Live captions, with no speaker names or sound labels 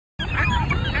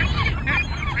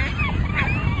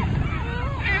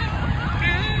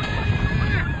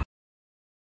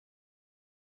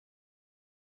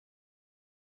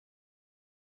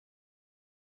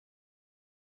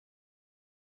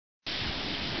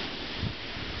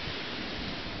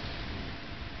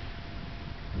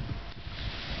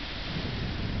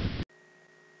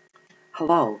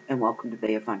Hello and welcome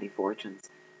to Fundy Fortunes.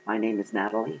 My name is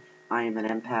Natalie. I am an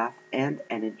empath and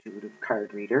an intuitive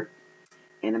card reader,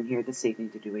 and I'm here this evening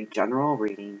to do a general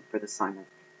reading for the sign of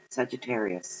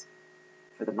Sagittarius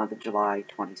for the month of July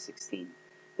 2016.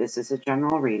 This is a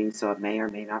general reading, so it may or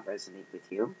may not resonate with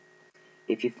you.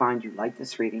 If you find you like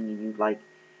this reading and you'd like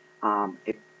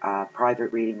a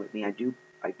private reading with me, I do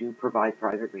provide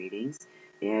private readings,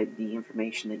 and the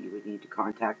information that you would need to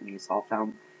contact me is all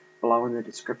found below in the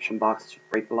description box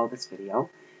right below this video.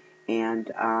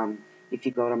 And if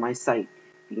you go to my site,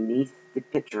 beneath the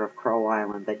picture of Crow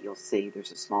Island that you'll see,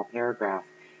 there's a small paragraph,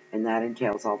 and that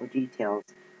entails all the details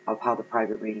of how the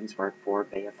private readings work for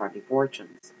Fundy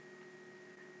Fortunes.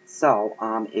 So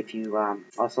if you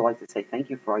also like to say thank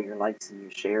you for all your likes and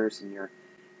your shares and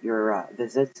your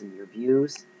visits and your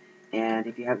views. And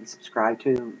if you haven't subscribed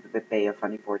to the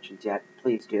Fundy Fortunes yet,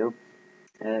 please do.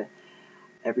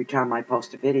 Every time I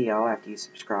post a video, after you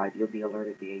subscribe, you'll be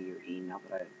alerted via your email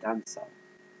that I've done so.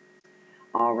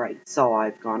 Alright, so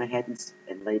I've gone ahead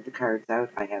and laid the cards out.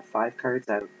 I have 5 cards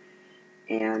out.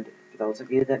 And for those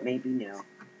of you that may be new,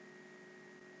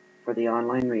 for the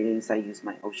online readings, I use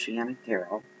my Oceanic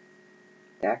Tarot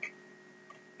deck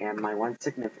and my one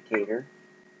significator.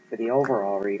 For the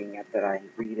overall reading that I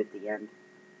read at the end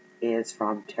is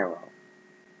from Tarot.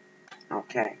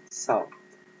 Okay, so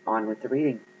on with the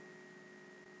reading.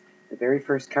 The very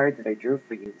first card that I drew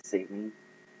for you this evening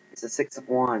is the Six of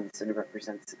Wands, and it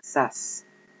represents success.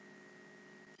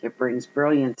 It brings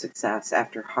brilliant success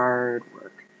after hard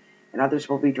work, and others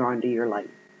will be drawn to your light.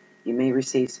 You may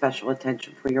receive special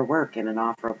attention for your work and an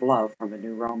offer of love from a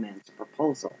new romance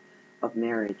proposal of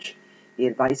marriage. The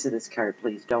advice of this card: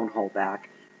 please don't hold back.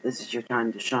 This is your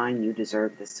time to shine. You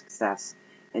deserve this success.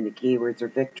 And the keywords are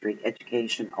victory,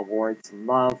 education, awards,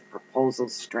 love,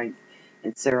 proposals, strength,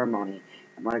 and ceremony.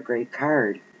 And what a great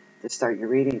card to start your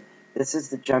reading. This is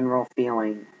the general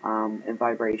feeling and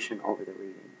vibration over the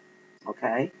reading.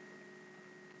 Okay?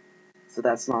 So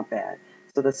that's not bad.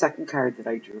 So the second card that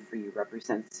I drew for you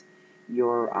represents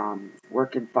your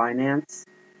work and finance.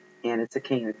 And it's a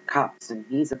King of Cups, and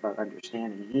he's about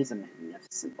understanding. He's a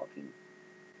magnificent looking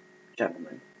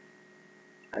gentleman.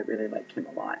 I really like him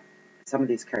a lot. Some of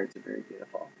these cards are very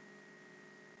beautiful.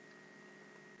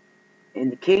 And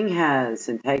the king has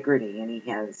integrity, and he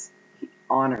has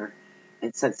honor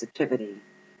and sensitivity,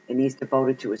 and he's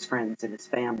devoted to his friends and his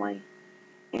family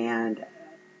and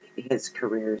his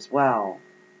career as well.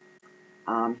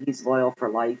 He's loyal for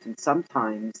life, and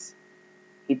sometimes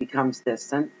he becomes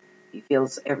distant. He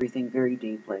feels everything very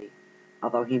deeply,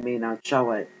 although he may not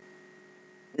show it.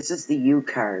 This is the You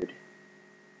card.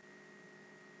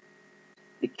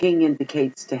 The king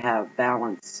indicates to have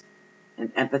balance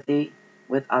and empathy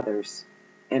with others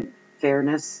and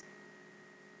fairness.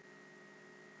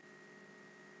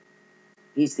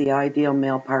 He's the ideal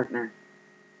male partner.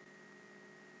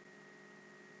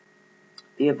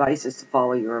 The advice is to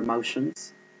follow your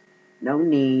emotions. No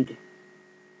need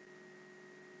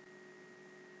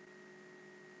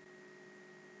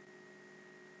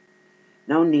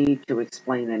to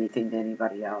explain anything to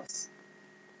anybody else,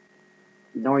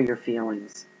 nor your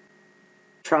feelings.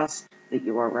 Trust that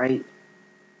you are right.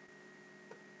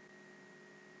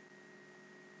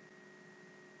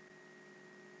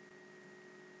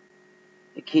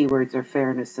 The keywords are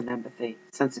fairness and empathy,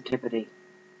 sensitivity,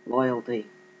 loyalty,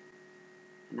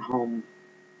 and home.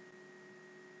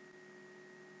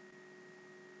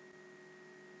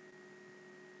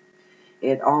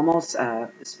 It almost,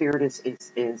 Spirit is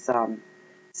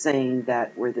saying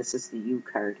that where this is the You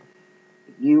card,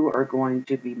 you are going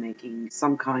to be making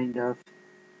some kind of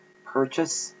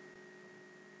purchase,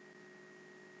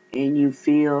 and you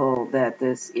feel that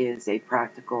this is a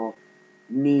practical,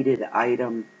 needed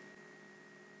item,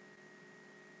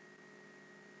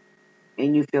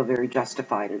 and you feel very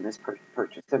justified in this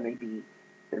purchase. There may be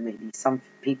some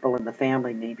people in the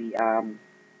family maybe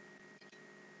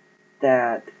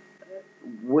that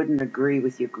wouldn't agree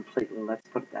with you completely. Let's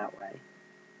put it that way.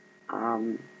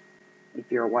 If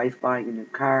you're a wife buying a new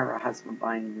car, or a husband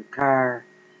buying a new car,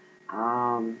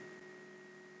 and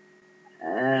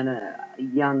a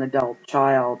young adult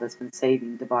child that's been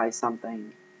saving to buy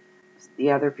something,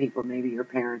 the other people, maybe your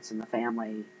parents in the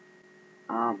family,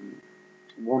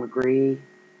 won't agree.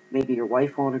 Maybe your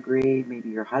wife won't agree. Maybe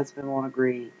your husband won't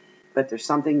agree. But there's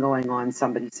something going on.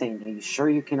 Somebody's saying, are you sure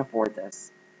you can afford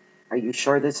this? Are you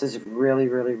sure this is really,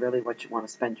 really, really what you want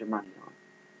to spend your money on?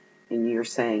 And you're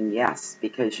saying yes,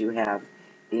 because you have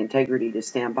the integrity to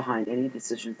stand behind any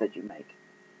decisions that you make.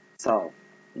 So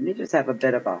you may just have a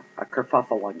bit of a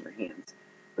kerfuffle on your hands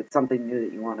with something new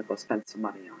that you want to go spend some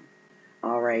money on.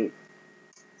 All right.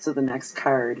 So the next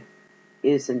card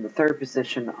is in the third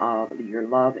position of your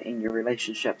love and your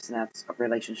relationships, and that's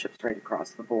relationships right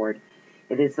across the board.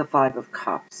 It is the Five of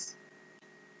Cups.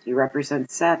 You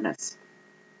represent sadness.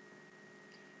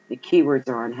 The keywords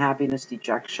are unhappiness,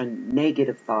 dejection,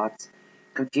 negative thoughts,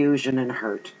 confusion and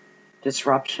hurt,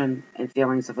 disruption, and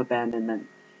feelings of abandonment.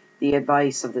 The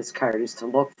advice of this card is to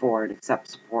look for and accept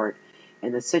support.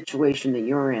 In the situation that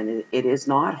you're in, it is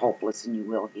not hopeless and you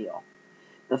will heal.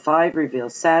 The Five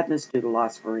reveals sadness due to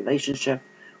loss of a relationship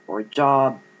or a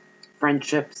job,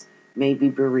 friendships, maybe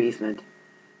bereavement.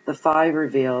 The Five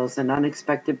reveals an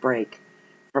unexpected break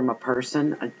from a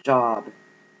person, a job,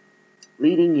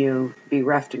 leading you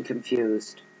bereft and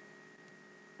confused.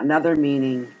 Another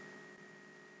meaning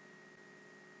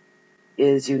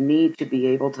is you need to be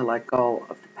able to let go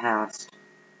of the past,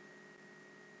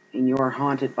 and you are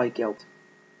haunted by guilt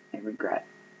and regret.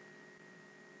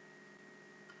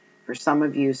 For some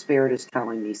of you, Spirit is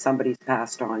telling me somebody's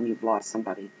passed on, you've lost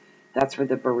somebody. That's where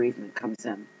the bereavement comes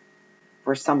in.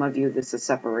 For some of you, this is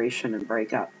separation and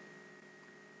breakup.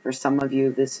 For some of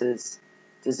you, this is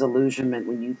disillusionment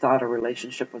when you thought a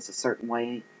relationship was a certain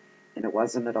way and it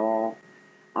wasn't at all.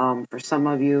 For some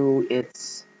of you,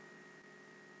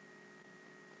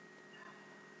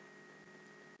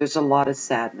 there's a lot of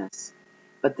sadness,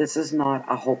 but this is not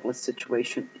a hopeless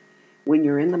situation. When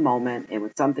you're in the moment and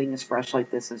when something as fresh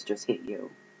like this has just hit you,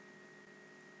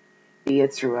 be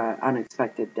it through an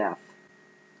unexpected death,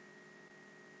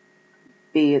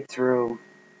 be it through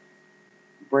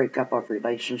breakup of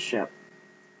relationship,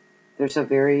 there's a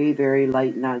very, very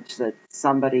light nudge that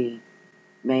somebody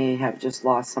may have just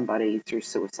lost somebody through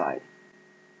suicide.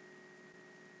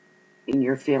 And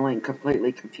you're feeling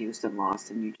completely confused and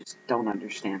lost and you just don't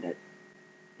understand it.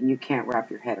 And you can't wrap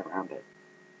your head around it.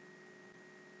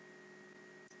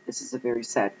 This is a very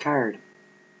sad card.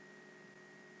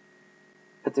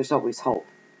 But there's always hope.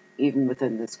 Even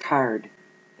within this card,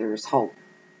 there is hope.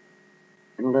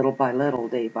 And little by little,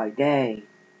 day by day,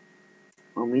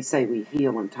 when we say we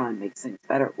heal and time makes things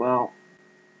better, well,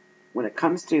 when it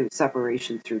comes to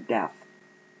separation through death,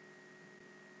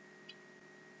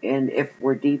 and if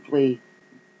we're deeply,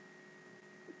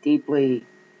 deeply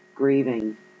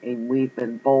grieving and we've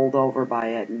been bowled over by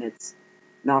it and it's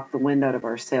knocked the wind out of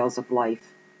our sails of life,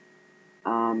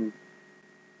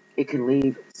 it can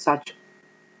leave such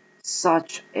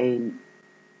a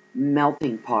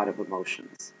melting pot of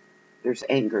emotions. There's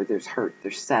anger, there's hurt,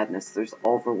 there's sadness, there's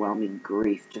overwhelming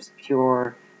grief, just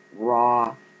pure,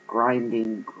 raw,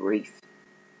 grinding grief.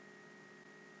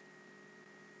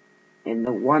 And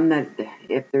the one that,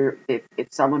 if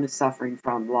someone is suffering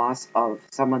from loss of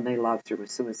someone they love through a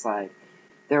suicide,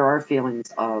 there are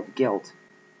feelings of guilt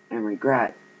and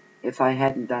regret. If I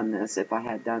hadn't done this, if I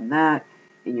had done that,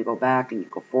 and you go back and you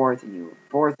go forth and you go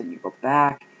forth and you go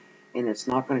back, and it's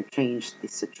not going to change the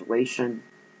situation.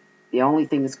 The only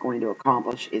thing it's going to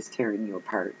accomplish is tearing you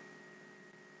apart.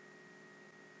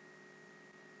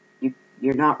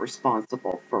 You're not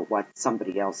responsible for what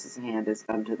somebody else's hand has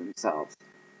done to themselves.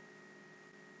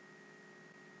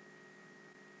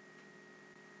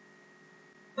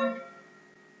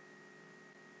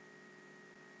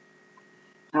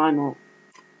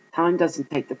 Time doesn't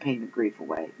take the pain and grief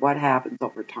away. What happens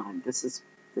over time? This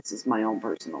is my own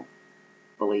personal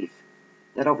belief,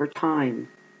 that over time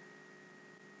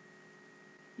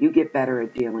you get better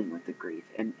at dealing with the grief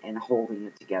and holding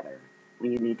it together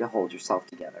when you need to hold yourself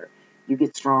together. You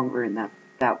get stronger in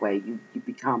that way. You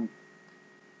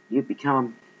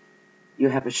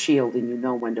have a shield and you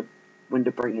know when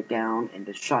to bring it down and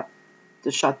to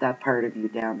shut that part of you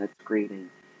down that's grieving,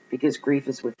 because grief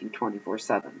is with you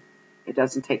 24/7. It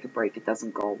doesn't take a break. It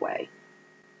doesn't go away.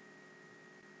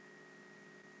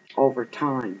 Over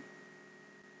time,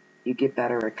 you get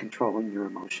better at controlling your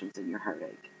emotions and your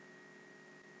heartache.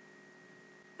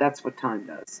 That's what time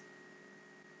does.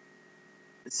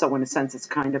 So in a sense, it's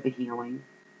kind of a healing.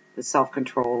 The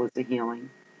self-control is a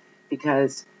healing.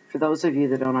 Because for those of you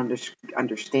that don't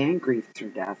understand grief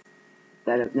through death,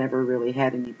 that have never really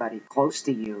had anybody close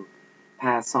to you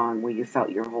pass on where you felt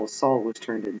your whole soul was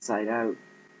turned inside out,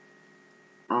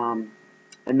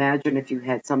 imagine if you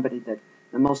had somebody that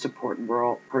the most important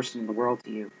person in the world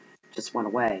to you just went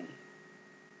away.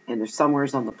 And they're somewhere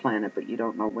on the planet, but you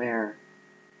don't know where.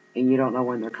 And you don't know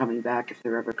when they're coming back, if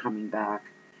they're ever coming back.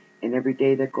 And every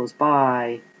day that goes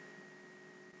by,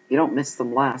 you don't miss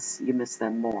them less, you miss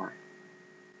them more.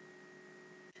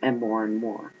 And more and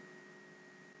more.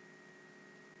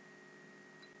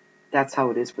 That's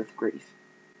how it is with grief.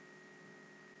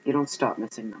 You don't stop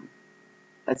missing them.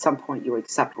 At some point you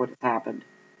accept what has happened.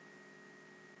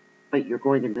 But you're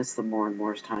going to miss them more and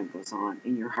more as time goes on,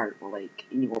 and your heart will ache,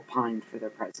 and you will pine for their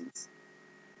presence.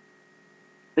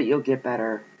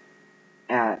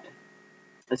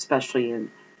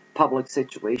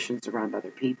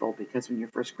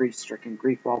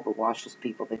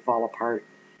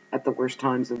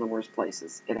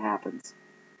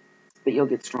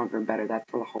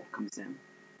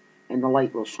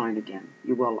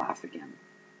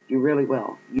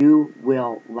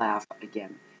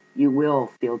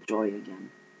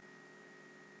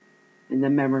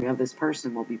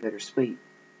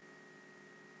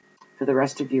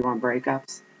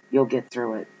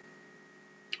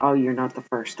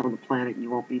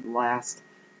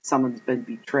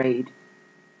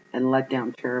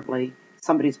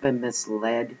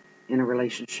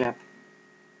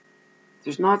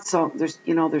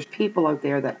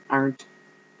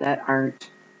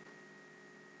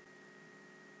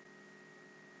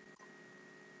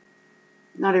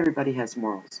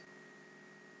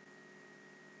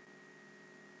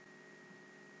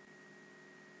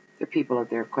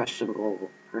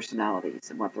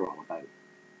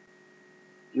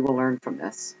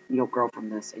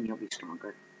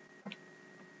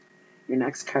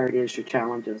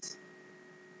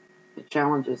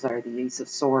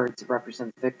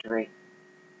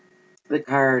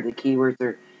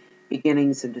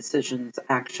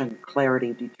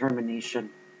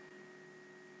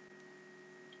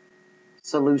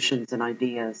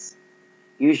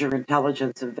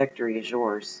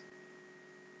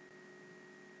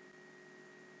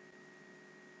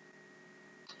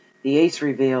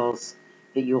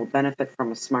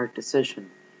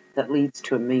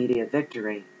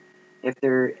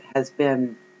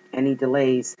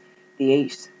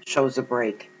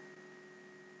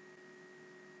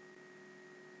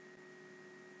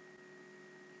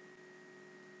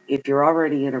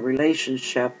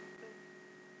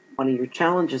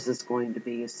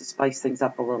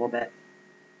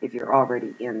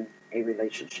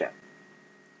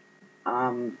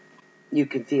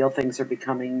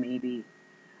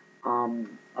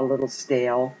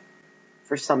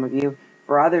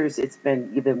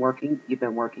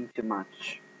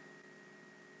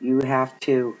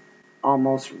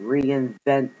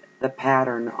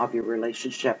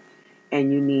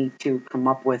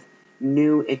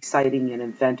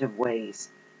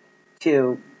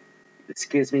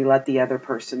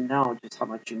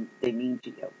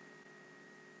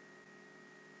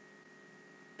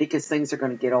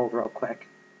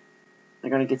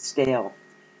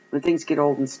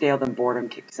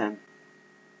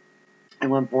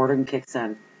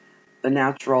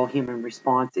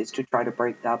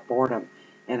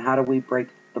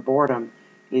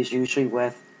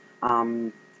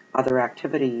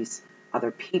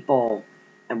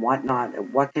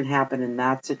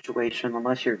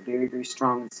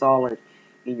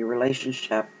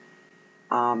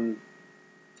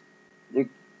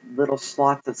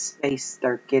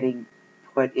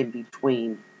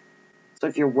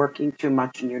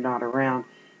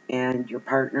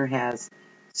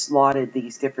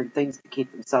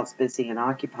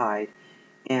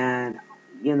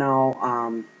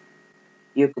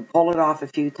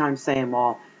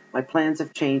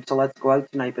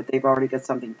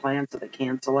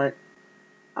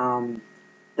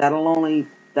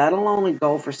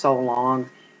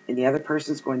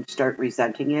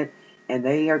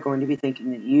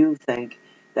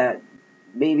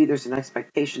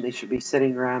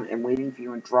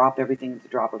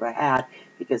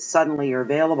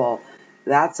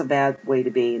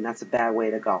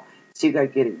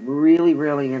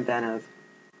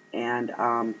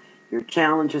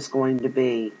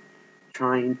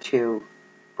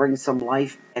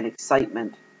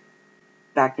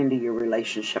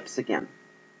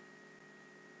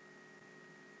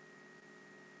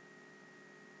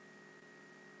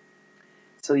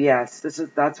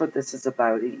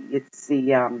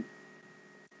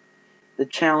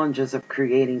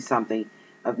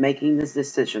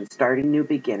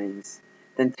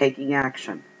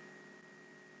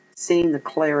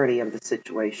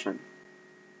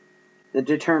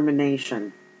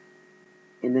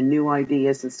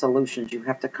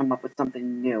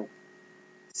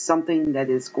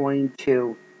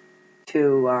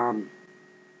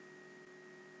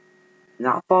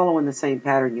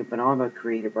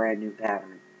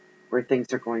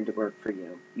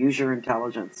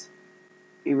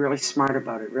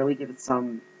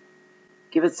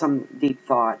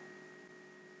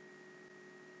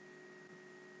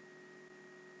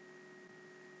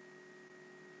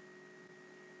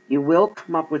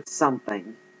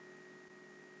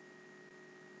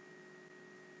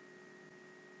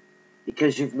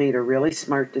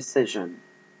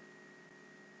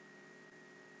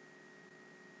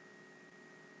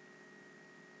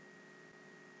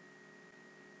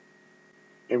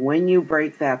 you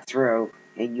break that through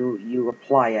and you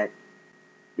apply it,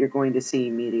 you're going to see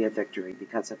immediate victory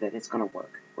because of it. It's going to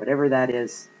work. Whatever that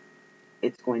is,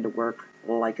 it's going to work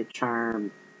like a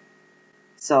charm.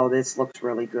 So this looks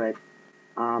really good.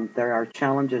 There are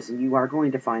challenges, and you are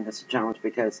going to find this a challenge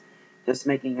because just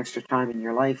making extra time in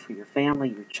your life for your family,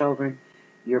 your children,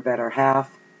 your better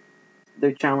half, there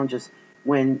are challenges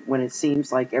when it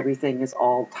seems like everything is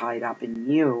all tied up in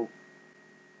you.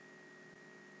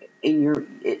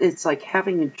 It's like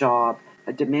having a job,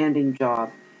 a demanding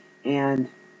job, and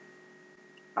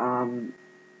um,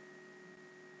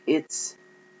 it's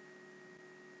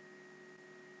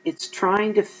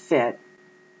trying to fit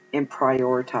and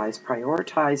prioritize.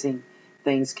 Prioritizing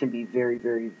things can be very,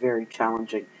 very, very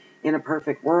challenging. In a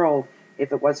perfect world,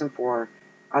 if it wasn't for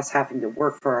us having to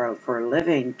work for a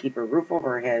living, keep a roof over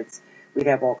our heads, we'd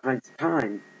have all kinds of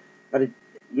time. But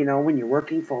when you're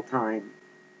working full time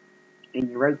and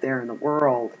you're out there in the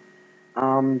world,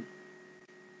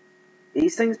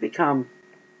 these things become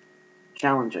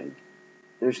challenging.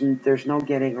 There's no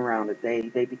getting around it.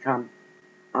 They become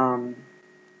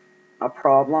a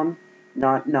problem,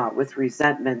 not with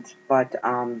resentment, but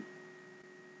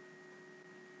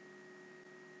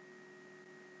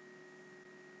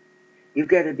you've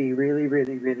got to be really,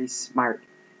 really, really smart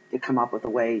to come up with a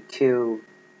way to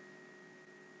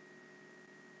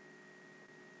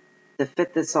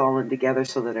fit this all in together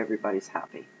so that everybody's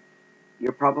happy.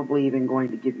 You're probably even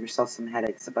going to give yourself some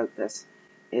headaches about this.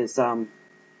 Is the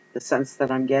sense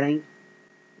that I'm getting.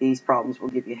 These problems will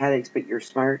give you headaches, but you're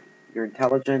smart, you're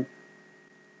intelligent,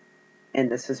 and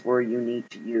this is where you need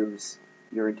to use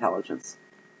your intelligence.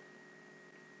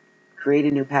 Create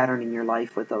a new pattern in your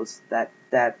life with those that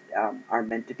are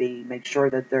meant to be. Make sure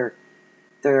that they're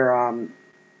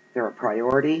a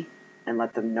priority, and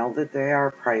let them know that they are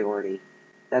a priority.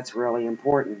 That's really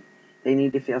important. They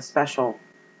need to feel special.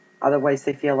 Otherwise,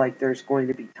 they feel like there's going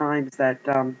to be times that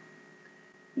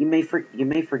you may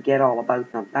forget all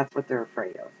about them. That's what they're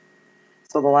afraid of.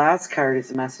 So the last card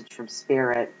is a message from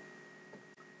Spirit,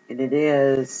 and it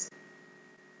is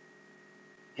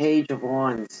Page of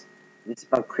Wands. It's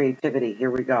about creativity. Here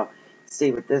we go.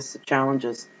 See what this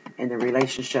challenges in the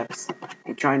relationships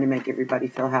and trying to make everybody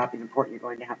feel happy and important. You're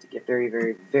going to have to get very,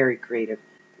 very, very creative.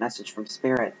 Message from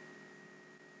Spirit.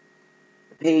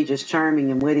 The page is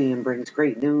charming and witty and brings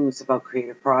great news about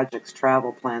creative projects,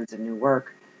 travel plans, and new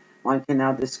work. One can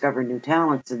now discover new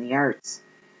talents in the arts.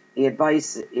 The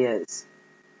advice is,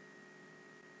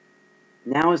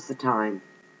 now is the time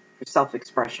for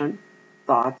self-expression,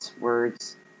 thoughts,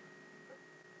 words,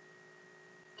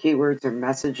 keywords or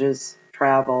messages,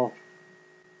 travel,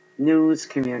 news,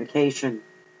 communication,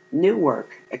 new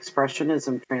work,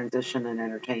 expressionism, transition, and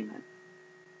entertainment.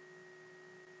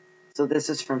 So this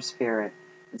is from Spirit.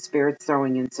 And Spirit's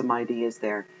throwing in some ideas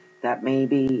there that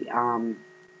maybe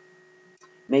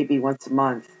once a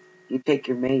month you take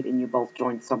your mate and you both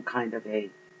join some kind of a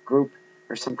group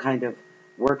or some kind of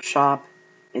workshop.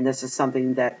 And this is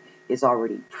something that is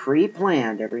already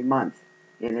pre-planned every month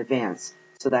in advance.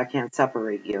 So that can't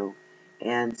separate you.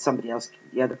 And somebody else,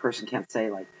 the other person can't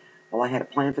say like, well, I had a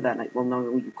plan for that night. Well,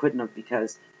 no, you couldn't have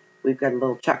because we've got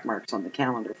little check marks on the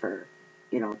calendar for,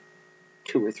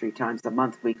 2 or 3 times a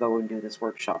month we go and do this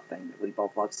workshop thing that we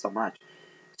both love so much.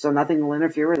 So nothing will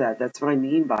interfere with that. That's what I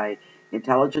mean by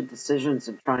intelligent decisions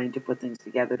and trying to put things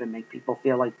together to make people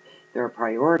feel like they're a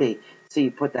priority. So you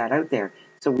put that out there.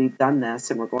 So we've done this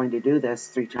and we're going to do this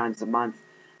 3 times a month.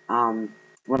 When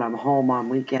I'm home on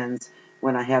weekends,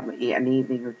 when I have an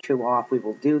evening or 2 off, we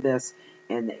will do this.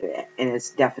 And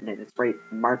it's definite. It's right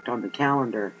marked on the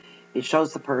calendar. It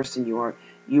shows the person you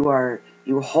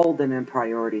hold them in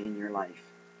priority in your life.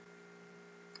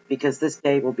 Because this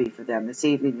day will be for them. This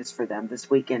evening is for them. This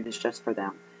weekend is just for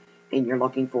them. And you're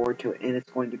looking forward to it. And it's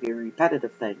going to be a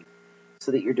repetitive thing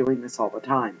so that you're doing this all the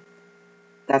time.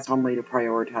 That's one way to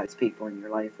prioritize people in your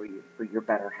life for your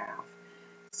better half.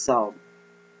 So,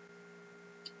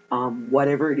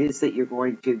 whatever it is that you're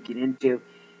going to get into,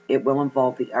 it will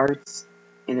involve the arts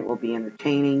and it will be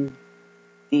entertaining.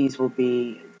 These will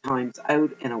be times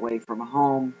out and away from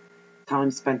home,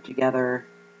 time spent together.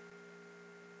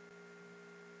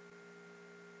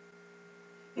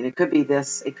 And it could be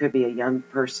this, it could be a young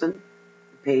person.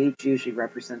 The page usually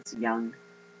represents a young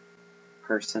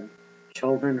person,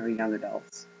 children or young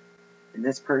adults. And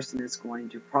this person is going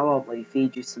to probably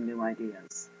feed you some new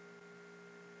ideas.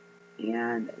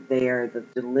 And they are the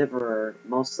deliverer,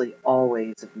 mostly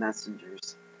always, of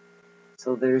messengers.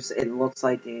 So it looks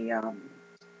like a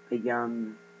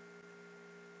young,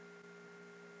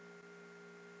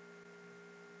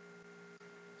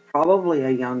 probably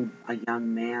a young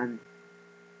man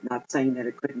Not saying that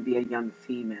it couldn't be a young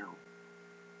female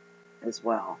as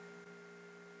well.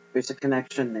 There's a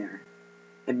connection there.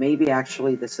 And maybe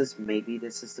actually this is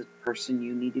the person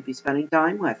you need to be spending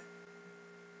time with.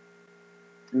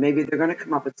 Maybe they're going to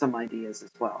come up with some ideas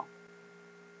as well.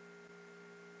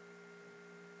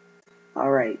 All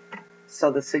right.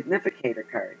 So the significator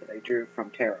card that I drew from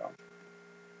tarot.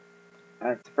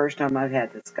 It's the first time I've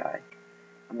had this guy.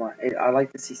 I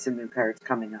like to see some new cards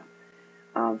coming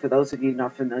up. For those of you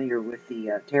not familiar with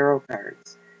the tarot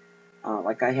cards,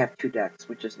 like I have 2 decks,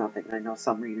 which is nothing. I know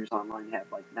some readers online have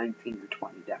like 19 or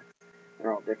 20 decks.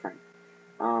 They're all different.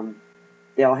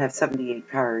 They all have 78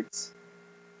 cards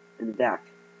in the deck.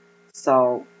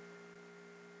 So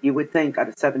you would think out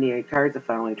of 78 cards, if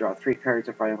I only draw 3 cards,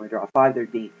 if I only draw 5,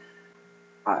 there'd be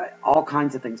all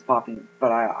kinds of things popping.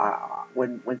 But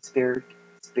when Spirit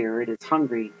is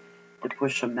hungry to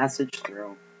push a message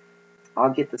through,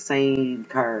 I'll get the same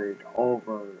card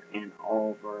over and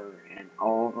over and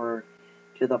over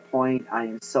to the point I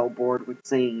am so bored with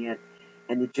seeing it.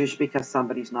 And it's just because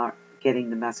somebody's not getting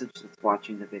the message that's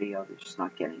watching the video. They're just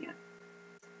not getting it.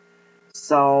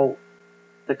 So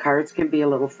the cards can be a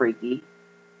little freaky.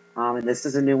 And this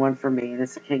is a new one for me, and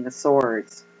it's the King of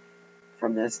Swords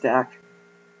from this deck.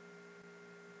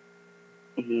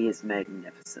 He is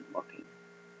magnificent looking.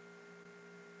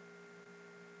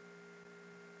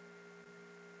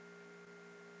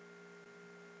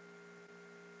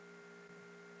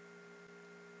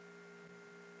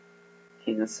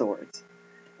 King of Swords.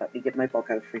 Let me get my book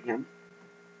out for him.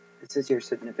 This is your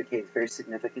significant, very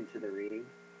significant to the reading.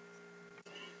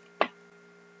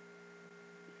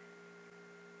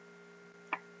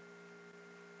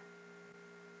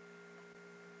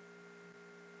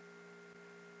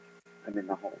 I'm in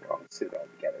the whole wrong suit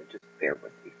altogether. Just bear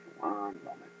with me for one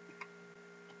moment.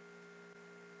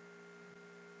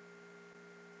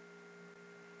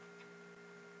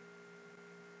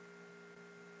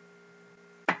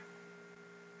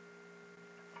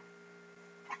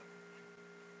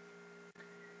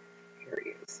 Here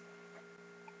he is.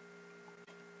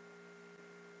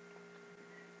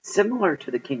 Similar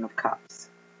to the King of Cups,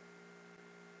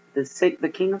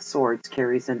 the King of Swords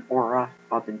carries an aura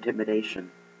of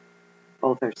intimidation.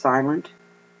 Both are silent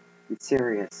and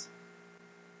serious.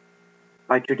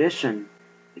 By tradition,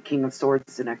 the King of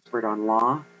Swords is an expert on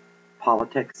law,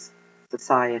 politics,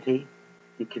 society,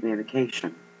 and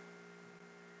communication.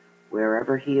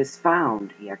 Wherever he is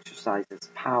found, he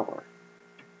exercises power.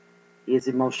 He is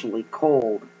emotionally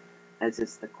cold, as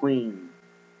is the Queen.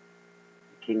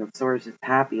 The King of Swords is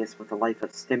happiest with a life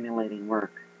of stimulating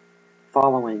work,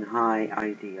 following high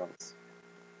ideals.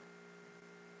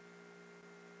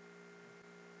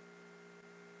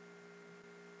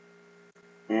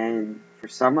 And for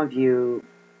some of you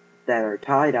that are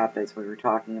tied up, as we were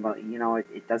talking about,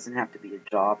 it doesn't have to be a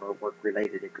job or work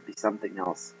related. It could be something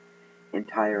else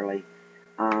entirely.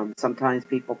 Sometimes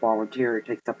people volunteer. It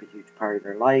takes up a huge part of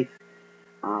their life.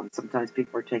 Sometimes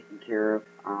people are taking care of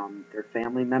their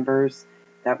family members.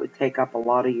 That would take up a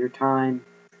lot of your time.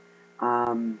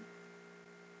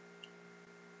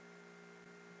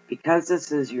 Because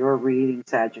this is your reading,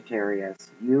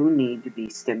 Sagittarius, you need to be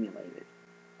stimulated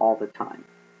all the time.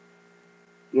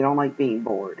 You don't like being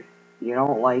bored. You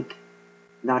don't like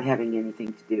not having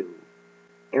anything to do.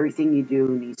 Everything you do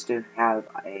needs to have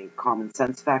a common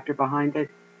sense factor behind it.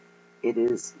 It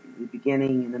is the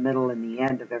beginning and the middle and the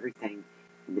end of everything.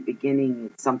 In the beginning,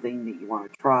 it's something that you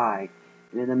want to try.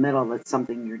 And in the middle, it's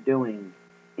something you're doing.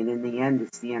 And in the end,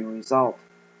 it's the end result.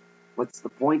 What's the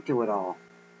point to it all?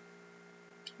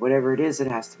 Whatever it is, it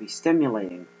has to be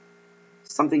stimulating.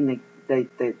 Something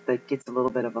that gets a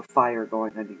little bit of a fire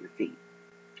going under your feet,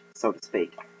 so to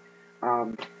speak.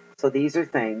 So these are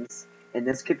things, and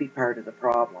this could be part of the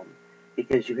problem,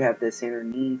 because you have this inner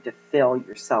need to fill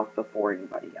yourself before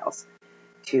anybody else,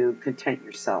 to content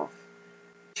yourself,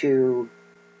 to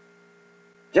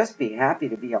just be happy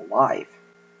to be alive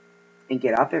and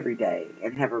get up every day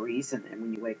and have a reason. And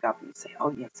when you wake up and you say,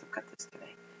 oh yes, I've got this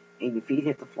today, and your feet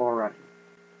hit the floor running,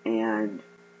 and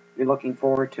you're looking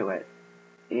forward to it,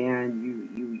 and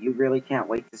you really can't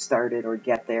wait to start it or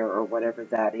get there or whatever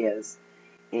that is.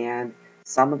 And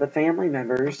some of the family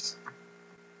members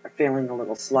are feeling a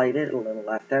little slighted, a little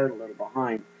left out, a little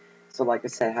behind. So like I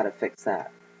said, how to fix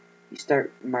that? You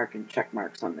start marking check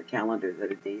marks on the calendar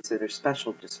that are days that are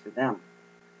special just for them,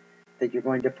 that you're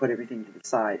going to put everything to the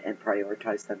side and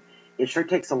prioritize them. It sure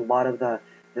takes a lot of the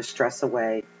stress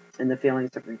away and the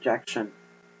feelings of rejection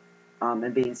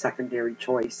and being secondary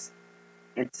choice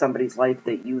in somebody's life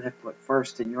that you have put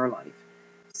first in your life.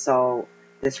 So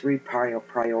this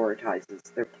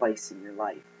reprioritizes their place in your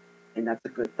life, and that's a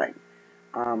good thing.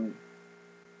 For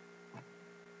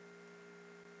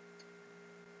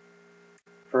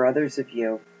others of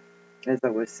you, as I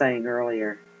was saying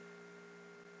earlier,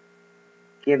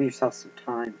 give yourself some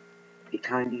time. Be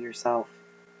kind to yourself.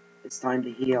 It's time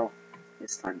to heal.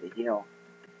 It's time to heal.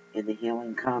 And the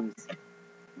healing comes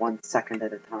 1 second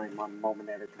at a time, 1 moment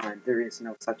at a time. There is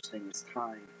no such thing as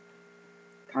time.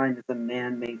 Time is a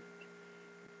man-made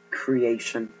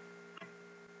creation.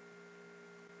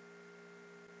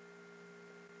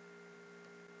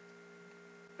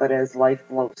 But as life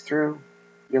flows through,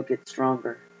 you'll get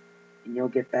stronger, and you'll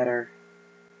get better,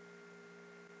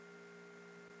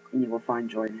 and you will find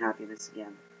joy and happiness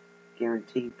again.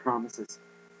 Guaranteed, promises.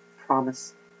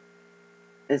 Promise.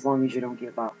 As long as you don't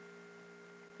give up,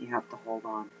 you have to hold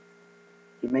on.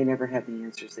 You may never have the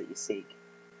answers that you seek,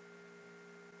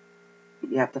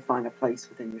 but you have to find a place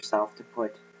within yourself to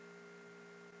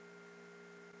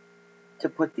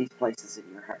put these places in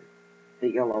your heart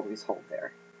that you'll always hold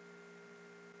there.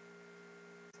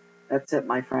 That's it,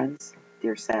 my friends.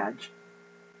 Dear Sag,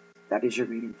 that is your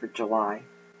reading for July.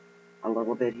 A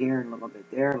little bit here and a little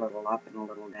bit there, a little up and a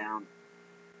little down.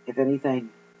 If anything,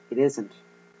 it isn't.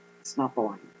 It's not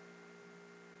boring.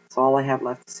 So all I have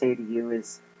left to say to you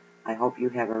is, I hope you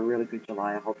have a really good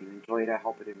July. I hope you enjoy it. I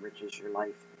hope it enriches your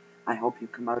life. I hope you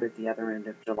come out at the other end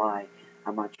of July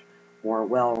a much more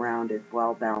well-rounded,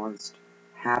 well-balanced,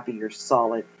 happier,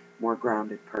 solid, more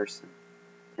grounded person.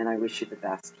 And I wish you the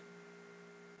best.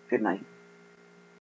 Good night.